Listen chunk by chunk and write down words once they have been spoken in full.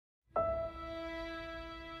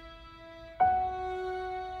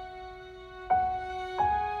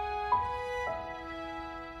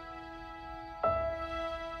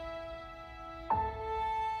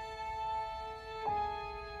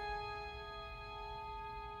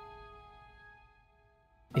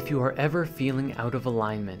If you are ever feeling out of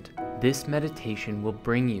alignment, this meditation will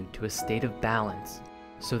bring you to a state of balance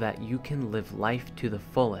so that you can live life to the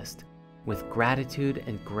fullest with gratitude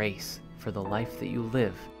and grace for the life that you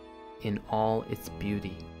live in all its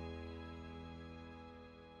beauty.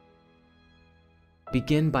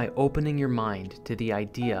 Begin by opening your mind to the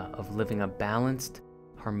idea of living a balanced,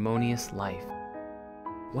 harmonious life.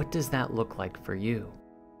 What does that look like for you?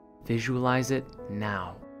 Visualize it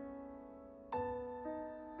now.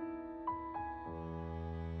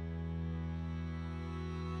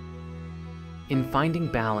 In finding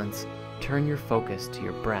balance, turn your focus to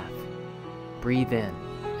your breath. Breathe in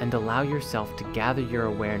and allow yourself to gather your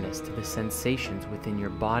awareness to the sensations within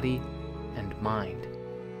your body and mind.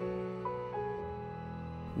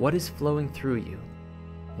 What is flowing through you?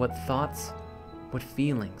 What thoughts, what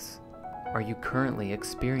feelings are you currently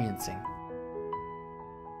experiencing?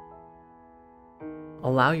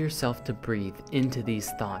 Allow yourself to breathe into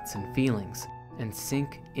these thoughts and feelings and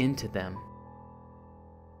sink into them.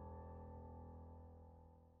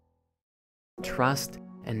 Trust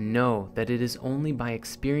and know that it is only by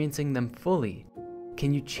experiencing them fully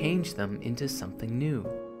can you change them into something new.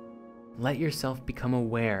 Let yourself become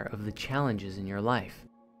aware of the challenges in your life.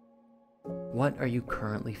 What are you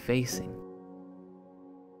currently facing?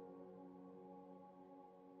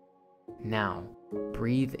 Now,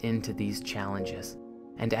 breathe into these challenges,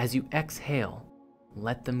 and as you exhale,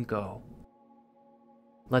 let them go.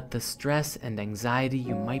 Let the stress and anxiety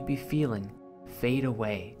you might be feeling fade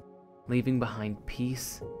away, leaving behind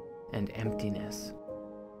peace and emptiness.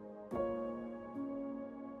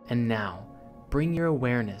 And now, bring your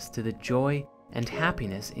awareness to the joy and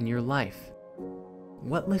happiness in your life.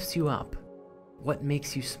 What lifts you up? What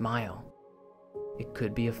makes you smile? It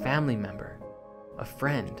could be a family member, a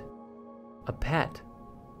friend, a pet,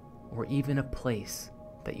 or even a place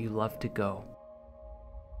that you love to go.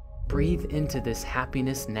 Breathe into this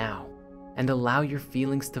happiness now and allow your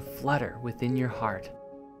feelings to flutter within your heart.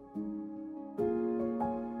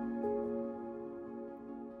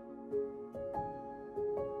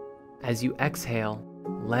 As you exhale,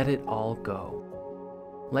 let it all go.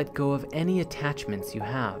 Let go of any attachments you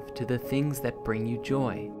have to the things that bring you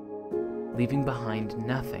joy, leaving behind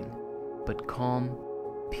nothing but calm,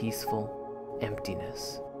 peaceful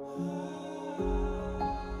emptiness.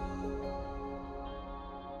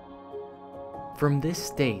 From this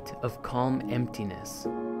state of calm emptiness,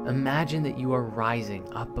 imagine that you are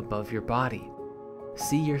rising up above your body.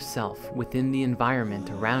 See yourself within the environment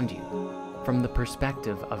around you from the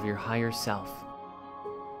perspective of your higher self.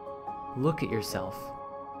 Look at yourself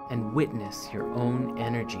and witness your own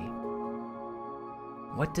energy.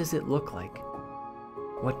 What does it look like?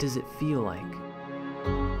 What does it feel like?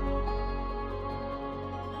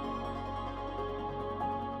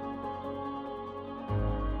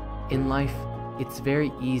 In life, it's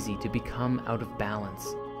very easy to become out of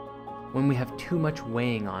balance. When we have too much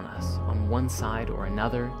weighing on us on one side or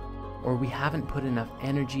another, or we haven't put enough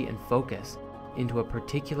energy and focus into a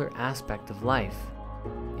particular aspect of life,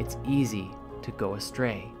 it's easy to go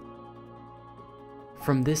astray.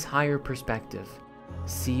 From this higher perspective,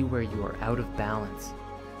 see where you are out of balance.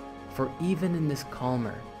 For even in this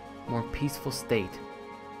calmer, more peaceful state,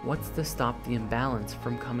 what's to stop the imbalance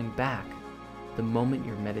from coming back the moment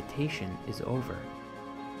your meditation is over?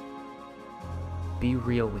 Be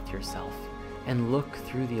real with yourself and look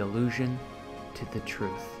through the illusion to the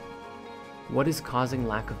truth. What is causing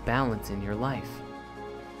lack of balance in your life?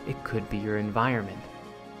 It could be your environment,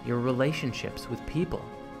 your relationships with people,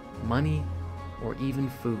 money, or even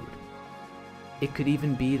food. It could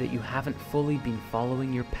even be that you haven't fully been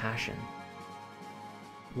following your passion.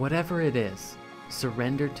 Whatever it is,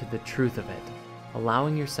 surrender to the truth of it,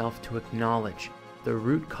 allowing yourself to acknowledge the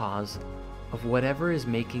root cause of whatever is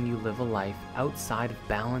making you live a life outside of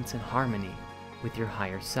balance and harmony with your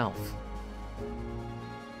higher self.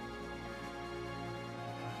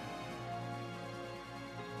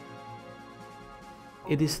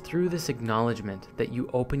 It is through this acknowledgement that you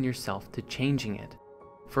open yourself to changing it,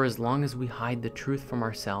 for as long as we hide the truth from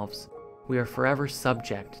ourselves, we are forever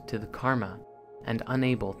subject to the karma and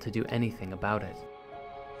unable to do anything about it.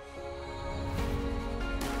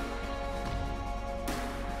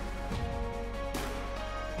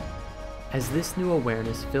 As this new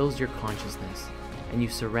awareness fills your consciousness and you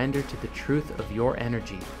surrender to the truth of your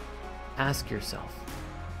energy, ask yourself,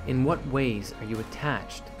 in what ways are you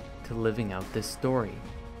attached to living out this story?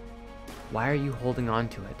 Why are you holding on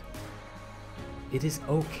to it? It is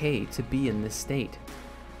okay to be in this state.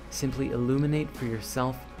 Simply illuminate for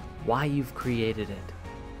yourself why you've created it.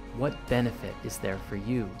 What benefit is there for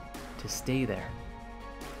you to stay there?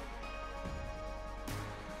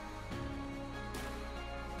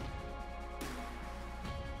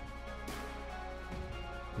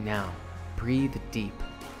 Now, breathe deep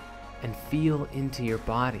and feel into your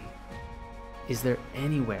body. Is there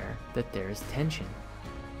anywhere that there is tension?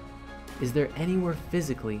 Is there anywhere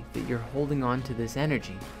physically that you're holding on to this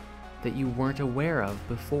energy that you weren't aware of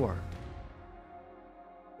before?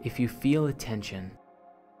 If you feel a tension,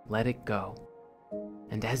 let it go.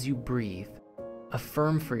 And as you breathe,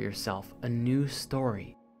 affirm for yourself a new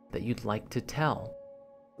story that you'd like to tell.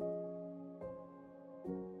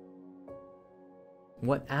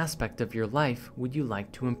 What aspect of your life would you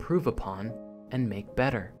like to improve upon and make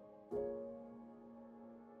better?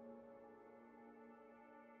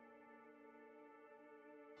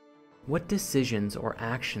 What decisions or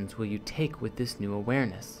actions will you take with this new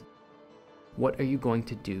awareness? What are you going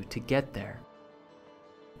to do to get there?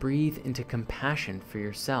 Breathe into compassion for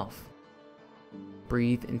yourself.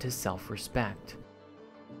 Breathe into self-respect.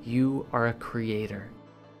 You are a creator,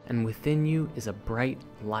 and within you is a bright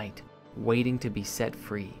light waiting to be set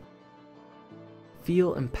free.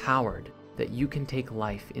 Feel empowered that you can take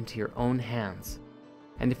life into your own hands,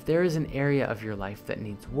 and if there is an area of your life that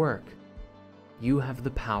needs work, you have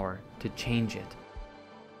the power to change it.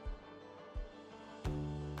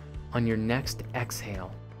 On your next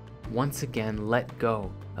exhale, once again let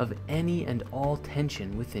go of any and all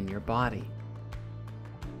tension within your body.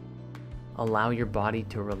 Allow your body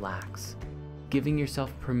to relax, giving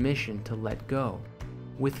yourself permission to let go,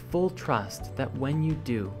 with full trust that when you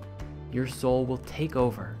do, your soul will take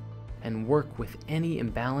over and work with any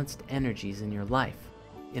imbalanced energies in your life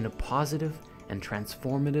in a positive and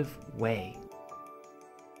transformative way.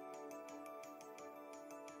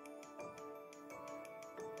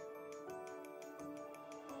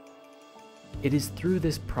 It is through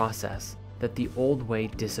this process that the old way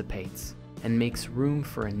dissipates and makes room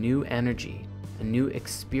for a new energy, a new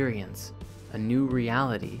experience, a new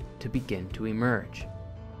reality to begin to emerge.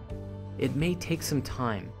 It may take some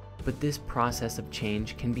time, but this process of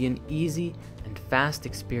change can be an easy and fast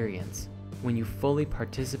experience when you fully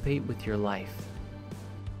participate with your life.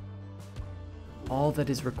 All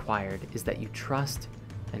that is required is that you trust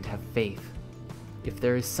and have faith. If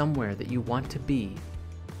there is somewhere that you want to be,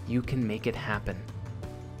 you can make it happen.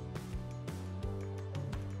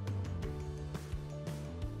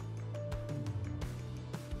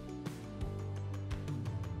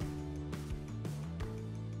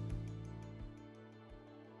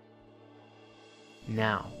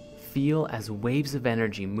 Now, feel as waves of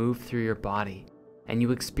energy move through your body, and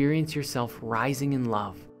you experience yourself rising in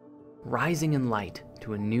love, rising in light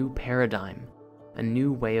to a new paradigm, a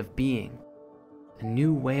new way of being, a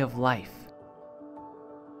new way of life.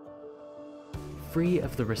 Free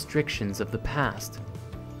of the restrictions of the past,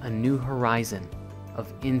 a new horizon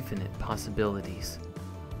of infinite possibilities.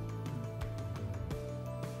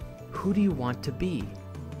 Who do you want to be?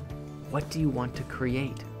 What do you want to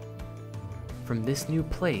create? From this new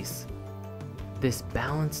place, this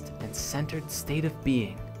balanced and centered state of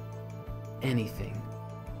being, anything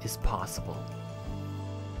is possible.